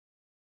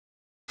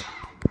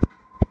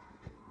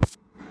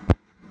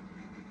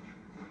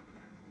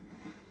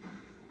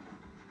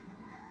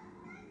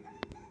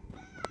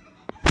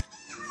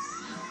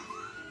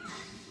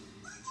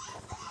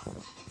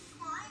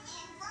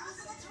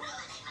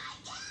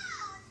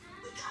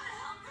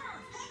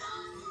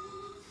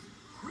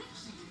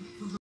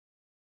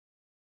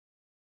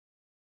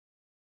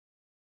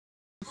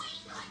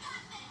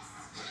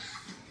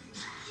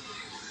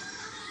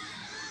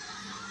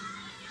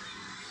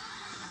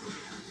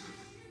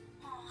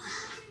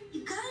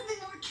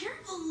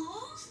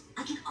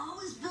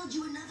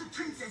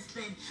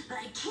good, but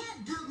I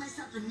can't build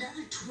myself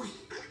another twin.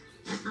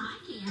 I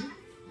can.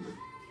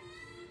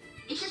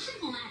 It's a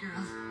simple matter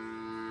of...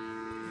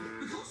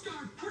 The Coast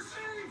Guard, we're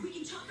saved! We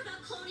can talk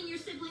about cloning your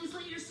siblings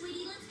later,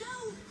 sweetie. Let's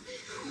go!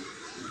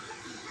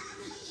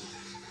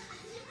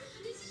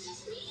 This is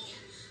just me.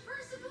 Or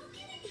is the boat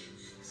getting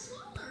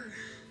smaller?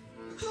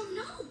 Oh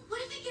no!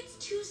 What if it gets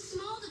too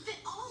small to fit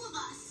all of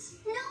us?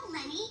 No,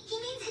 Lenny. He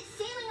means it's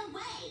sailing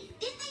away.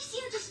 Didn't they see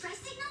a distress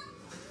signal?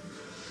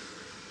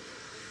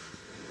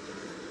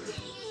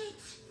 Dang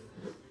it!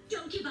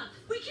 Don't give up.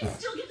 We can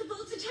still get the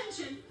boat's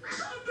attention.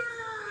 Come back!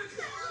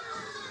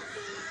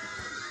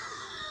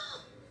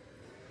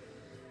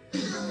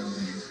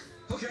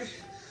 Okay,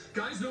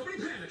 guys, nobody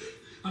panic.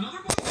 Another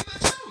boat in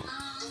that too!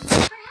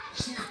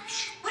 Perhaps not.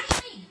 What do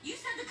you mean? You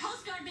said the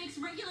Coast Guard makes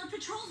regular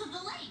patrols of the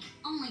lake.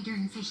 Only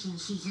during fishing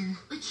season,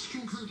 which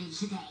concluded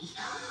today.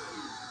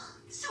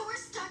 So we're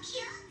stuck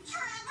here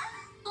forever?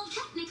 Well,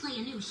 technically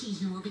a new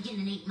season will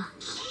begin in 8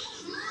 months.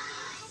 8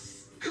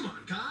 months? Come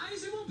on,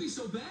 guys, it won't be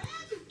so bad.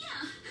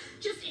 Yeah,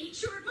 just 8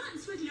 short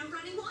months with no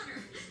running water,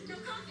 no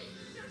coffee,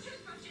 no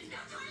toothbrushes, no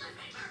toilet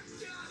paper.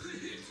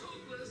 It's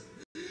hopeless.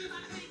 I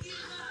give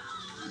up.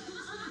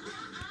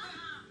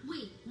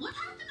 Wait, what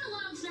happened to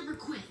Loud's Never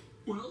Quit?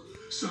 Well,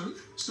 son,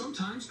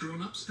 sometimes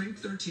grown-ups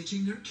think they're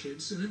teaching their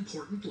kids an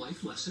important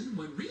life lesson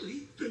when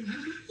really they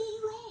have it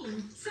all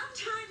wrong.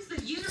 Sometimes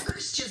the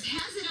universe just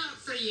has it out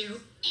for you.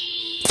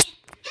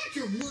 That's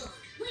a look.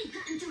 We've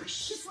gotten through a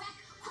shipwreck,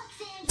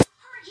 quicksand,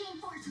 hurricane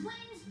force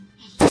winds,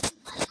 and you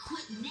want to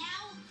quit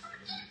now?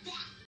 Forget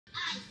that.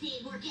 I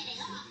say we're getting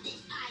off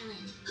this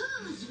island.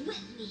 Who's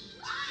with me?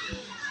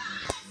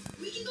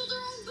 We can build our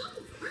own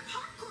boat. Rip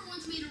Hardcore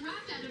once made a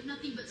raft out of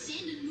nothing but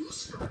sand and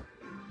moose fur.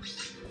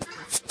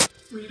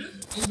 Rita,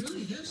 you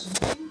really have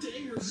some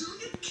one-day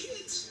resilient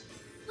kids.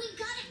 We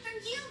got it from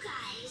you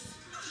guys.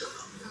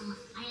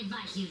 I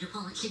advise you to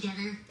pull it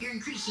together. You're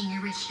increasing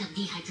your risk of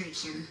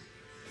dehydration.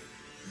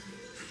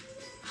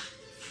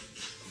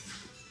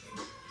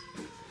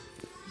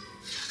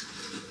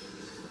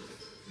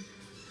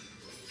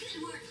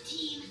 Good work,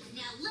 team.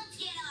 Now let's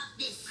get off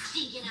this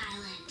stinking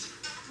island.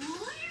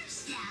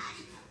 Where's Dad?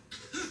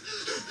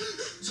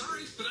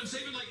 Sorry, but I'm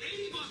saving like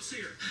 $80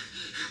 here.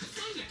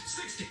 Dang it,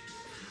 60.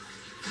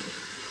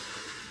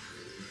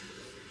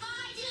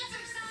 Bye,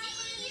 Desert Side.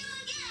 See you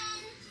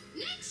again.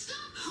 Next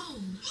stop,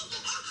 home.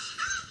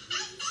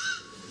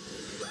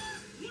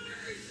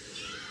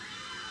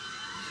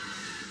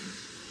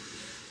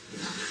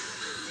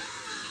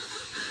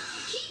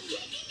 Keep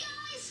kicking,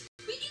 guys.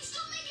 We can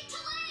still make it to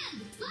land.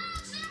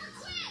 Loud's never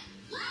quit.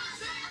 Loud's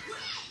never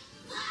quit.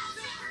 Loud's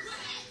never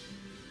quit.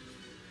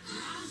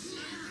 Loud's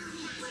never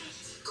quit.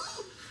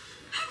 Ooh,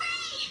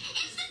 hooray!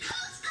 It's the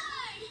Coast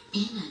Guard.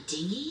 In a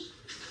dinghy?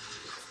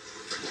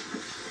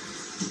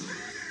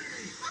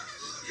 I've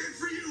been looking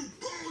for you,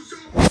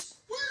 bozos!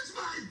 Where's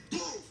my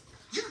boat?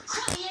 Your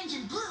crummy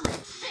engine blew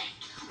and thick.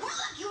 We're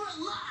lucky we're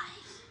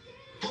alive.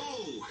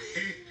 Oh,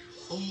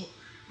 oh,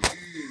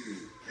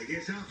 I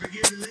guess I'll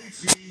forgive the late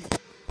fee.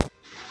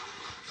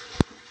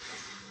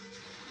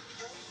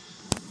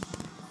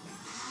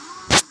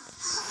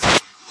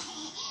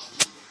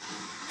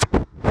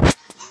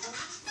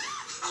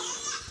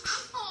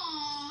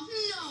 Aw,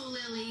 no,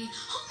 Lily.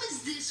 Home is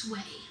this way.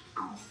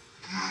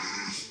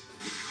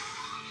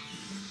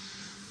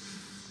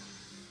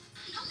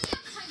 The only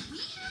appetite we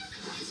have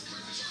is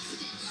for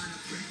justice. On a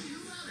brand new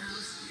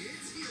roundhouse,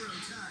 it's hero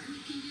time. We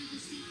can do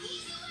this the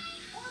easy way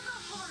or the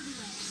hard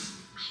way.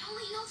 I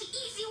only know the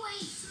easy way.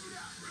 Suit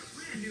up for a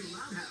brand new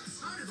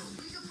roundhouse. Part of the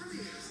Liga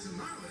premieres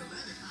tomorrow at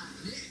 11 on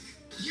Nick.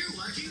 You're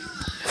watching the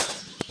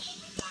roundhouse.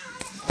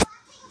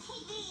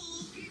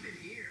 Keep it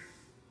here.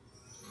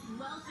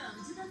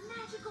 Welcome to the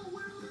magical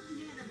world of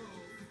Nanibles.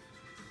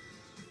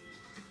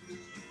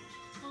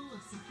 Full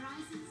of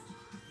surprises,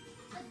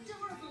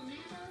 adorable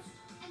nanos,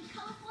 and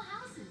colorful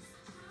houses.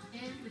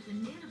 And with the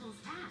Nanibles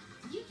app,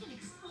 you can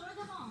explore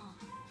them all.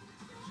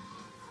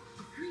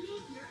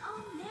 Create your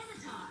own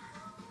Nanatar.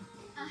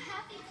 A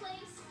happy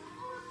place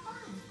for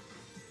fun.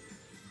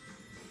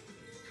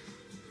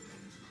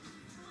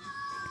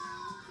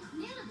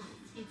 Nanibles,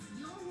 it's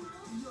your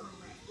world, your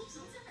way.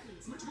 Sold separately.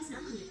 Smart device not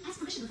included. Ask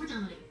permission before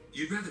downloading.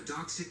 You'd rather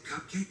dog-sit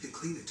Cupcake than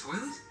clean the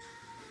toilet?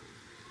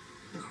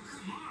 Oh,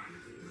 come on.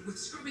 With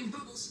scrubbing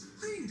bubbles,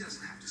 cleaning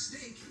doesn't have to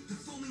stink. The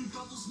foaming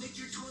bubbles make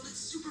your toilet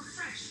super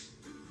fresh.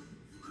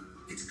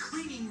 It's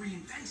cleaning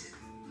reinvented.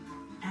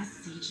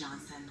 S.C.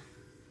 Johnson.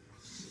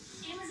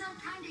 Amazon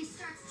Prime Day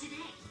starts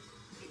today.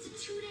 It's a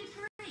 2-day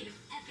parade of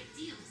epic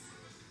deals.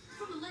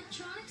 From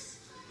electronics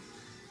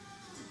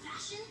to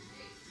fashion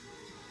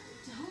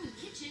to home and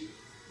kitchen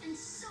and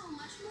so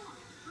much more.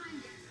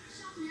 Prime Day.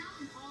 Shop now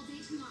and all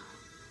day tomorrow.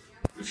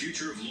 The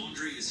future of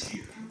laundry is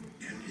here,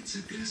 and it's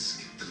a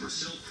disc. The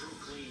Persil Pro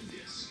Clean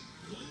Disc.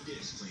 One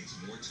disc cleans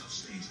more tough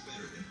stains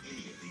better than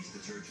any of these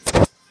detergents,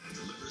 and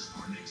delivers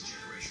our next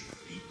generation of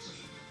deep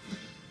clean.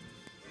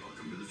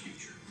 Welcome to the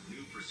future.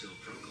 New Persil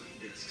Pro Clean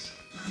Discs.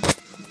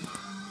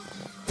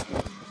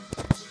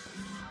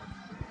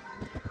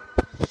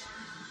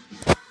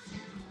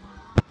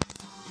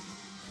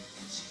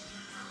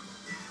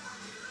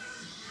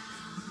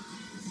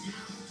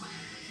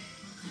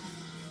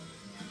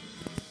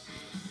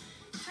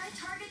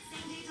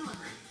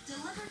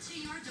 to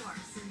your door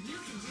so you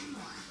can do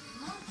more.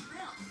 More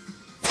thrill.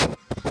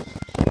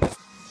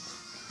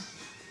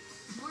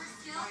 More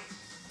skill.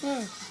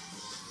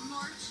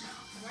 More chill.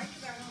 Write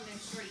it down on that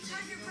straight.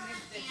 Turn your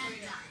product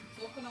and done.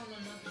 Open on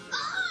another.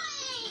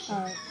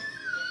 Alright.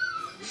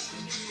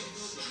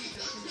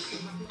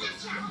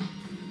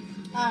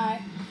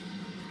 Alright.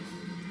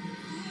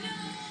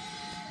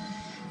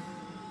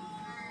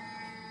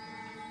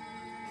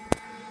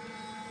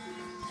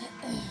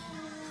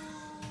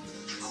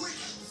 Quick!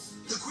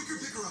 The quicker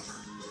picker-upper.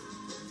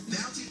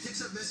 Bounty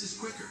picks up messes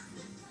quicker.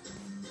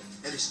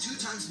 And is 2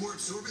 times more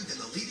absorbent than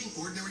the leading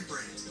ordinary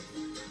brand.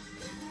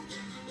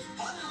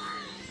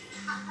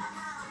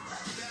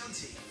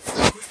 Bounty,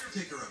 the quicker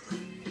picker-upper.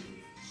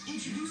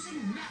 Introducing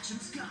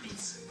Match'em's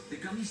Gummies. The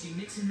gummies you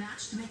mix and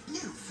match to make new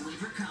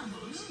flavor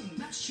combos.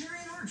 Match cherry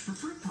and orange for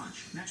fruit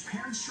punch. Match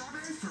pear and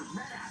strawberry for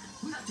red apple.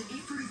 With up to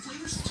 8 fruity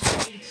flavors,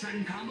 8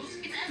 exciting combos,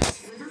 it's endless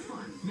flavor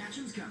fun.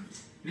 Match'em's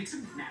Gummies. Mix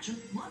them, match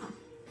them, love them.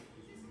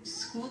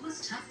 School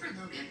was tough for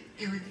Logan.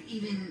 It would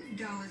even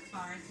go as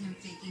far as him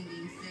faking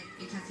being sick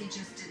because he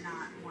just did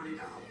not want to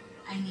go.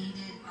 I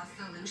needed a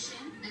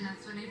solution, and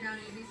that's when I found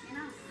ABC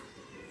Mouse.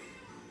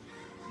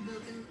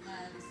 Logan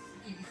loves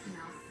ABC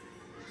Mouse.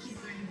 He's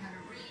learning how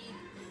to read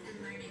and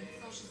learning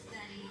social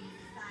studies,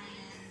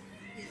 science.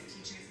 His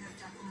teachers have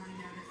definitely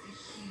noticed a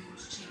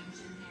huge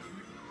change in him.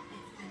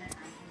 It's been a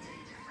night and day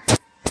difference.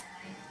 And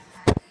I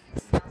had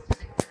ABC Mouse to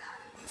fix that.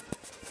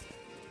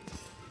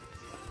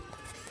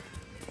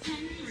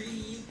 Henry,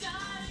 you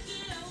gotta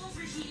get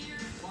over here.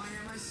 Why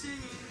am I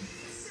singing?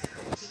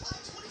 Saturday, July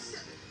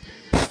 27th.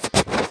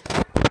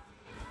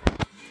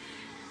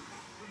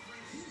 When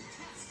Frankini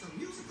casts a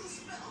musical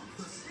spell,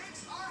 the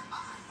stakes are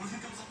high. What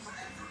goes on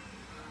forever?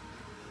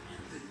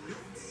 And the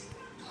notes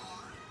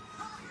are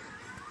higher.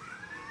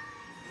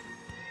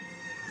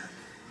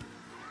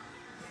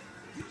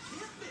 You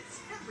can't miss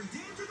every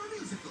dance of the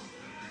musical.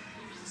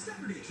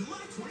 Saturday,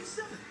 July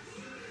 27th.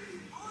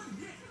 On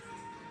Nick.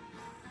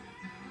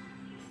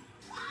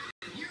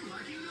 You're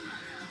lucky in the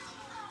Lighthouse.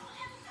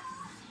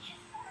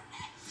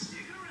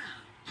 Stick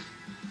around.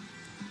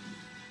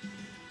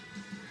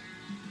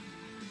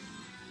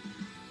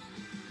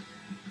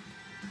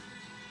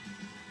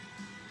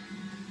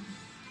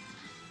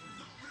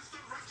 Don't miss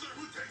the wrestler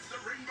who takes the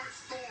ring by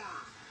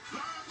storm.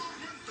 La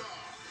Tormenta.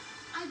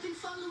 I've been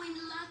following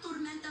La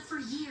Tormenta for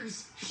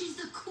years. She's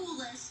the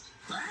coolest.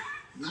 What?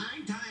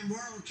 9-time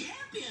world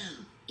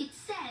champion. It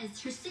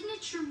says her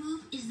signature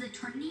move is the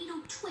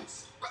tornado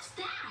twist. What's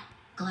that?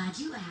 Glad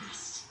you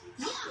asked.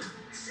 Yeah,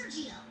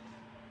 Sergio.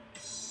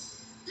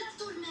 La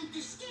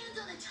Tormenta stands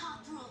on the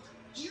top rope.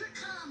 Here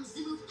comes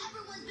the move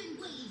everyone's been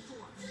waiting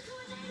for. The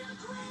tornado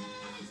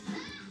twist.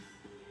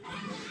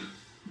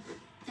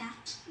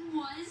 That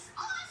was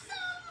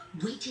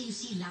awesome. Wait till you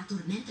see La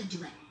Tormenta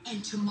do it.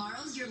 And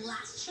tomorrow's your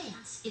last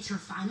chance. It's her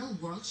final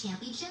world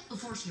championship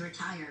before she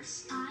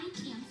retires. I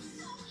am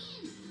so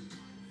in.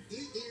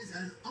 It is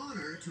an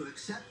honor to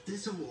accept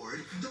this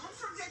award. Don't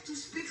forget to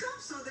speak up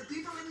so the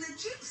people in the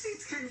cheap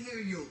seats can hear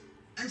you.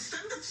 And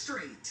stand up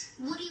straight.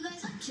 What are you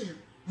guys up to?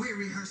 We're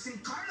rehearsing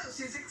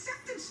Carlos's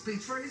acceptance speech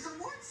for his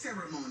award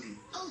ceremony.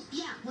 Oh,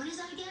 yeah. When is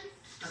that again?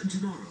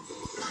 Tomorrow.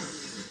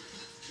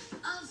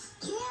 Of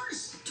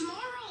course!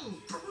 Tomorrow!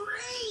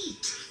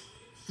 Great!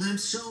 I'm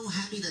so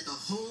happy that the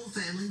whole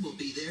family will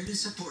be there to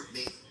support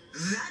me.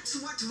 That's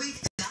what we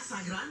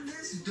Casa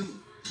Grandes do.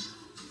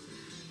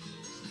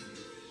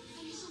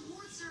 And his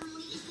award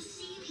ceremony is the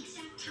same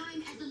exact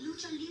time as the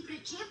Lucha Libre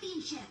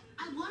Championship.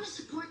 I want to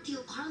support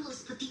Tio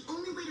Carlos, but the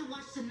only way to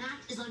watch the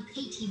match is on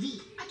pay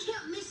TV. I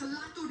can't miss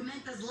La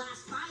Tormenta's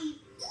last fight.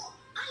 Oh,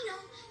 I know.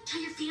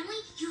 Tell your family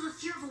you have a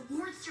fear of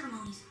award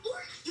ceremonies.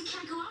 Or you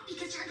can't go out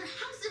because you're under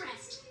house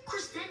arrest. Of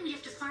course, then we'd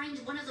have to find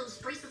one of those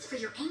bracelets for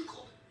your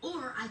ankle.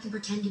 Or I can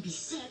pretend to be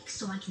sick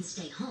so I can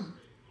stay home.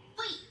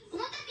 Wait,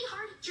 won't that be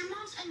hard? Your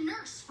mom's a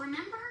nurse,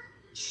 remember?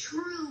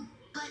 True,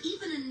 but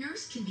even a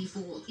nurse can be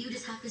fooled. You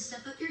just have to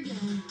step up your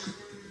game.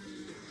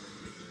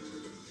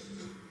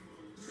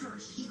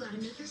 First, you gotta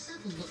make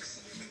yourself look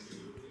sick.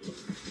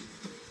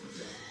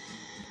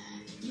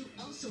 You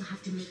also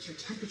have to make your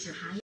temperature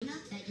high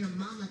enough that your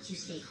mom lets you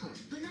stay home,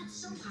 but not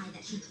so high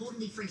that she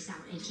totally freaks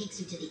out and takes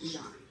you to the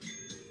ER.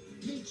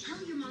 Then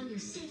tell your mom you're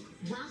sick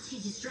while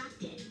she's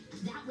distracted.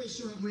 That way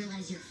she won't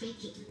realize you're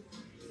faking.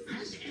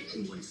 Has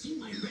anyone seen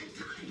my red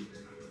tie?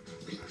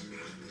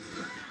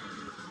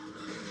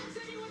 Has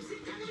anyone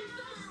seen Captain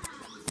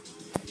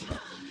Phil?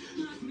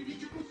 Last minute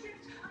triple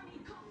shift. I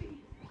need coffee.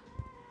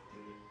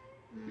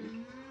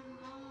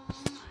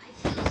 I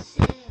feel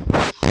sick.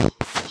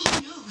 Oh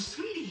no,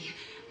 sweetie.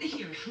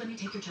 Here, let me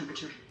take your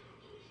temperature.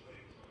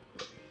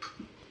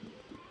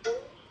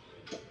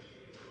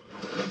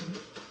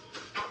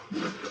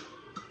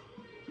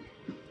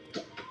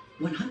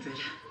 100.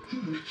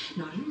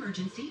 Not an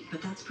emergency,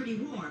 but that's pretty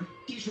warm.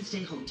 You should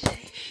stay home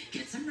today.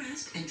 Get some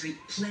rest and drink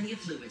plenty of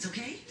fluids,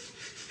 okay?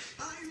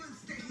 I will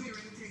stay here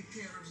and take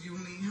care of you,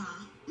 Mija.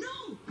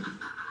 No, I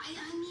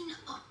mean,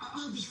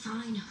 I'll be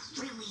fine,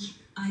 really.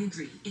 I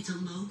agree. It's a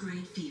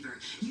low-grade fever.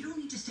 You don't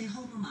need to stay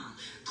home, Mama.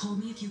 Call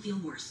me if you feel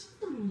worse. yours.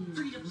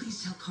 Frida,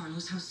 please tell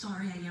Carlos how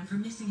sorry I am for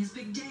missing his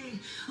big day.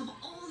 Of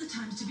all the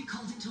times to be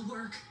called into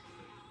work.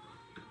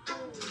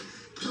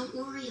 Don't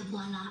worry,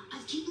 Abuela.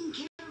 I've taken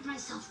care of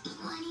myself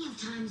plenty of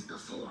times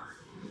before.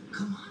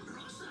 Come on,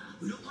 Rosa.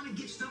 We don't want to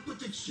get stuck with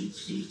the cheap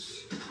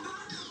seats.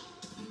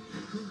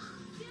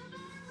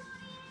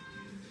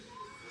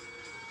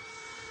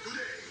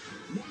 Today,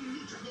 one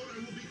luchadora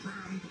will be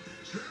crowned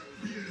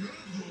champion of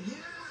the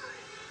world.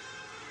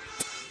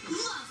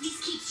 Love these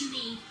kicks you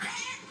made.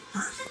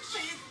 Perfect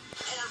fit.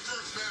 Our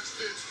first match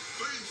fits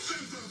playing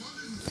center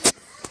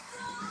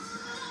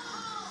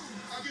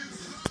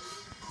against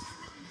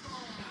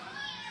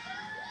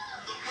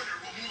the winner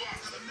will move on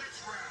to the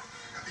next round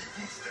and be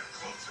one step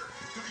closer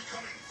to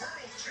becoming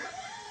world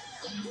champion.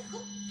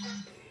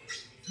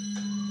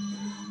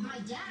 My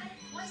dad?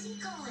 Why is he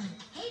calling?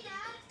 Hey,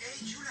 Dad.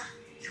 Hey, Judah.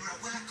 Your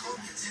abuela called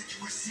me and said you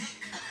were sick.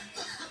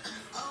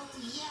 Oh,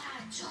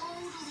 yeah,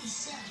 totally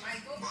sick.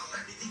 Well,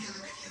 let me take a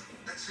look at you.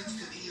 Let's switch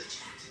to video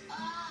chat.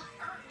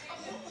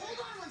 Hold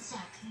on one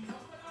sec.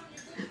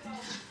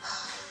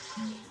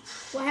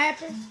 What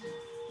happened?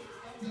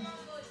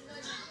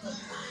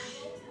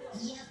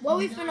 Yep. Where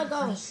we finna go?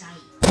 Mom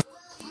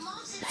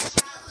said I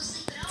should go to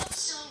sleep it off,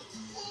 so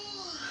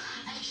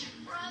I should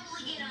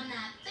probably get on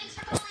that. Thanks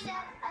for calling,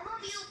 Dad. I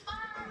love you. Bye.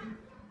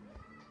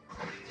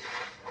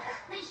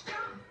 Nice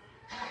job.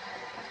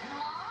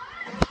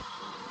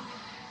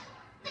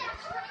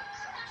 That's right,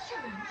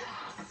 special.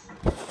 Yes.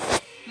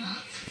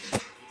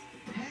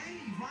 Hey,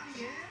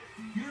 Ronnie Ann.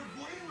 Your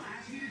abuela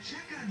asked me to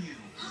check on you.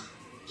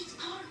 It's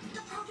part of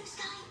the province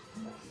guy.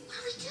 What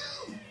do we do?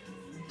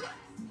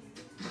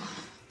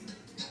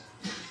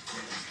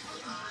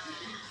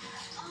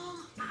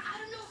 I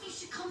don't know if you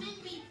should come in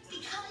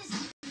because...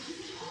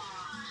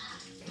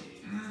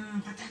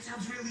 But that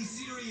sounds really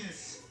serious.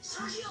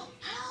 Sergio,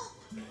 help!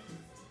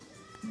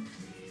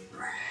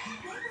 I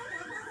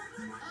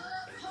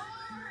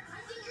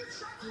think your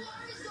truck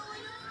alarm is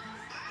going on.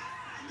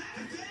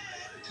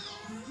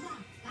 Come on,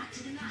 back to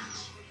the match.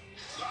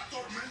 La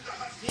Tormenta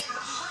has won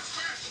her first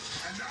match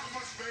and now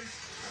must face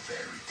a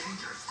very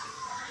dangerous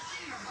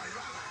Gallina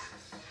Mayrada.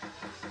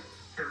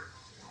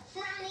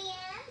 Ronnie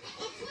Ann,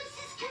 it's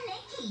Mrs.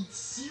 Kaneki.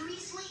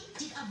 Seriously?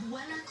 Did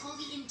Abuela call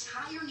the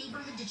entire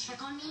neighborhood to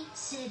check on me?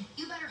 Sid,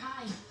 you better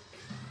hide.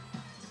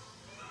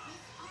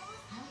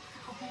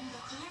 Open the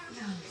air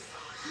vents.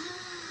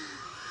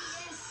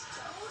 Yes,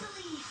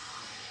 totally.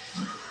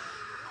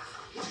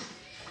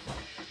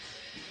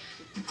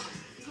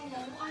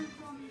 Hello, I'm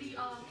from the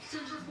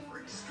Center for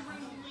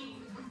Extremely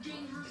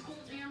Dangerous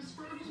Cold and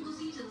Spreadable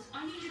Diseases.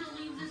 I need you to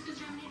leave this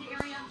contaminated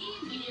area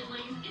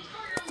immediately. It's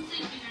for your own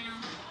safety,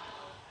 ma'am.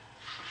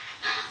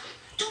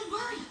 Don't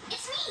worry,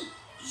 it's me.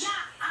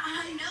 Yeah,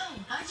 I know.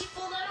 How'd you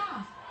pull that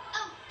off?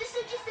 Oh, the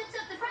suit just zips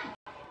up the front.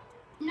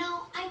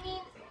 No, I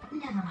mean,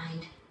 never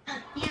mind.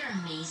 You're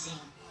amazing.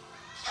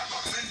 La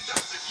Tormenta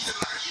se quita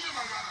la Gallina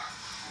Mayrada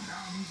and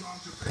now moves on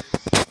to face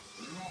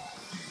Raw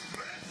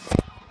Defense.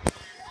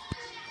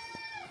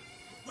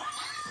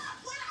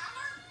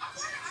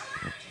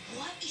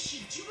 What is she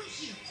doing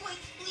here?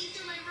 Quick, leave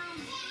through my room.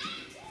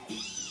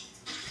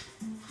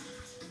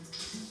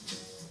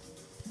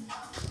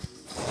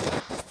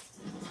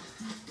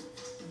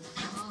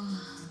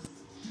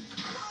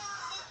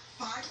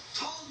 Pai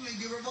told me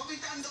you were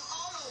vomitando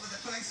all over the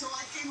place, so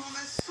I came home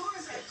as soon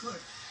as I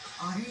could.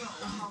 I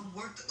know how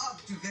worked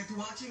up you get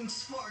watching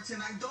sports,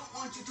 and I don't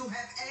want you to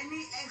have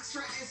any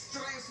extra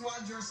stress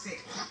while you're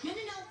sick. No.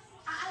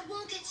 I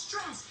won't get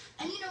stressed.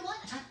 And you know what?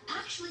 I'm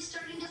actually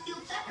starting to feel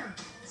better.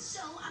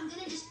 So I'm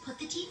gonna just put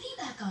the TV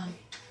back on.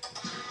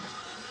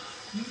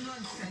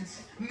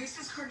 Nonsense.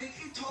 Mrs.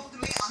 Carnegie told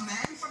me a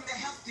man from the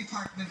health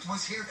department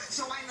was here,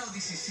 so I know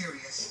this is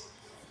serious.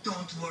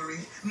 Don't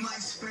worry. My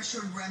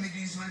special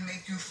remedies will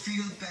make you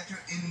feel better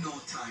in no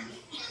time.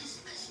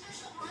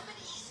 Special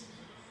remedies?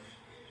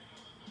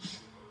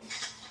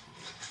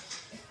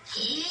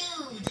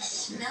 Ew, this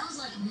smells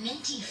like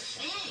minty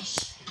fish.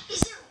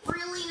 Is it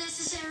really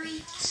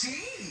necessary?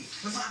 See,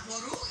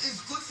 Vaporu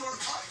is good for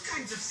all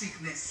kinds of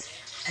sickness.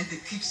 And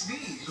it keeps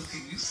me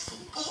looking useful.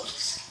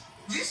 Oops,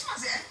 this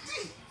was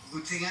empty.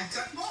 Good thing I've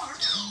got more.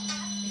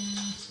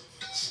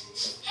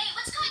 Hey,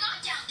 what's going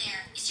on down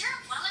there? Is your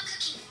abuela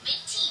cooking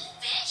minty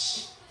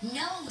fish?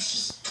 No,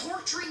 she's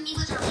torturing me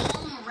with her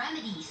home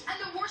remedies. And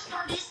the worst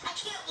part is, I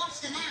can't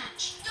watch the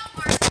match. Don't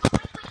worry, I'll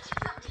wait till it's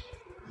erupted.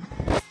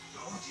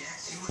 Oh,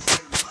 yes, you will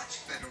feel much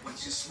better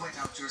once you sweat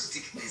out your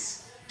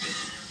sickness.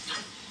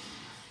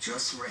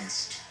 Just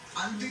rest.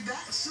 I'll be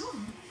back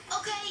soon.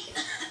 Okay.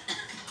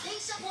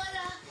 Thanks,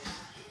 abuela.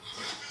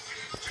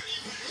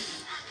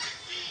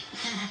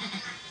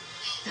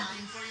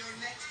 Time for your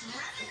next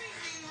remedy,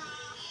 Mija.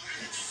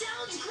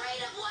 Sounds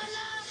great,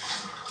 abuela.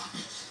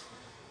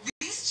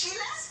 These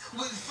chiles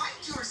will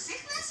fight your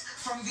sickness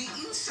from the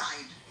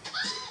inside.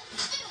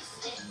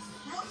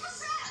 What was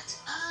that?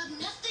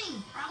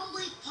 Nothing.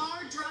 Probably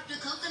Par dropped a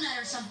coconut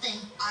or something.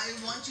 I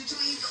want you to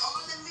eat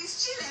all of these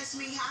chiles,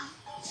 Mija.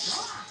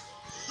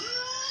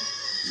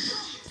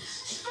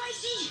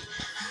 Spicy.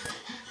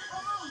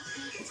 Oh,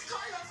 it's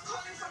Carlos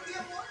calling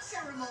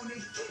Tony.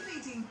 Keep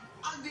eating.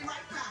 I'll be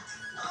right back.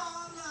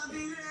 Hola,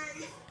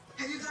 Mireille.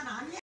 Have you gone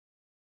on yet?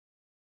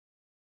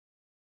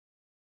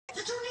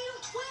 The tornado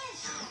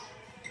twist!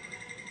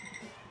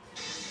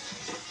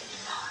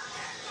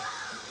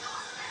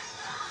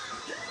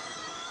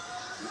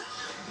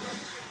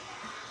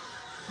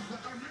 The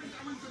Amanda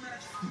wins the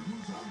match. He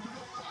moves on to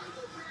the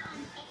final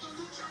round of the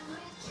Lucha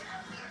World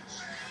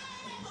Championship.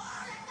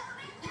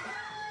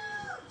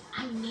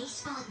 I may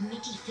smell like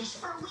Mickey Fish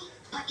for a week,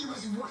 but it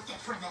was worth it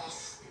for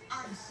this.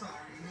 I'm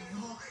sorry,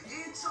 Mijo.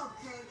 It's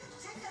okay.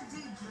 Take a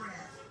deep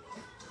breath.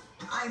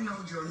 I know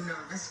you're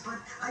nervous, but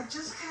I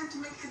just can't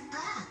make it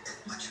back.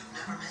 But you've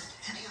never missed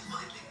any of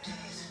my big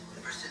days.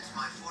 Ever since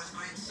my 4th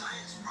grade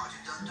science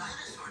project on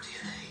dinosaur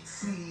DNA.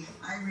 See,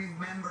 I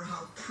remember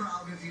how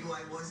proud of you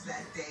I was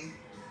that day.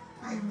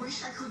 I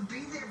wish I could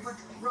be there, but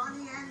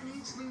Ronnie Ann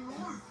needs me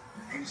more.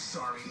 I'm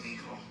sorry,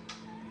 Mijo.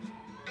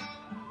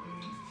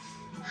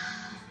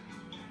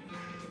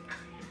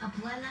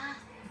 Abuela?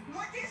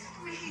 What is it,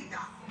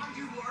 mijita? Are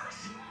you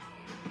worse?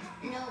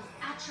 No,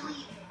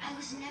 actually, I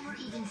was never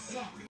even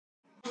sick.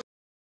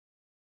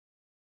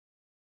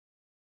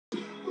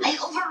 I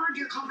overheard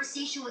your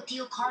conversation with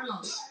Tio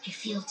Carlos. I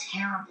feel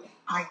terrible.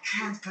 I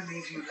can't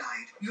believe you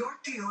lied. Your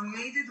Tio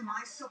needed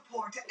my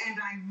support, and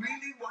I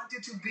really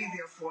wanted to be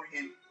there for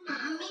him.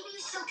 Maybe you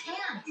still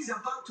can. He's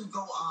about to go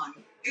on.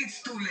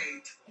 It's too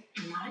late.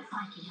 Not if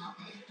I can help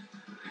it.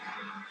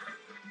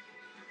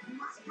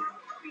 Más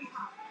pronto,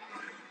 mija.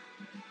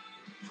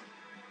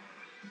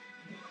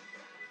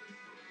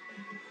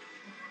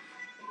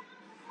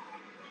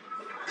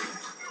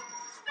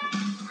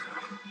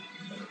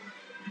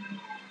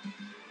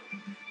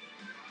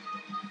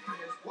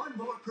 There's one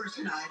more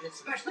person I'd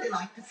especially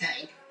like to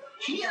thank.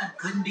 She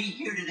couldn't be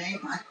here today,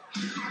 but...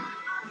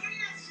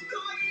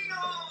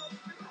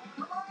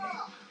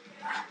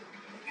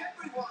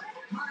 Everyone,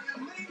 my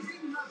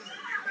amazing mother.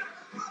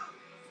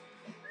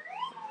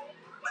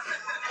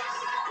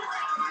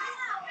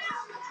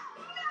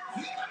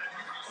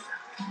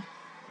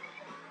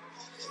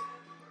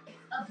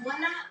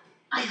 Abuela,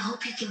 I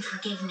hope you can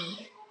forgive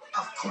me.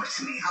 Of course,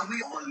 mija.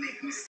 We all make mistakes.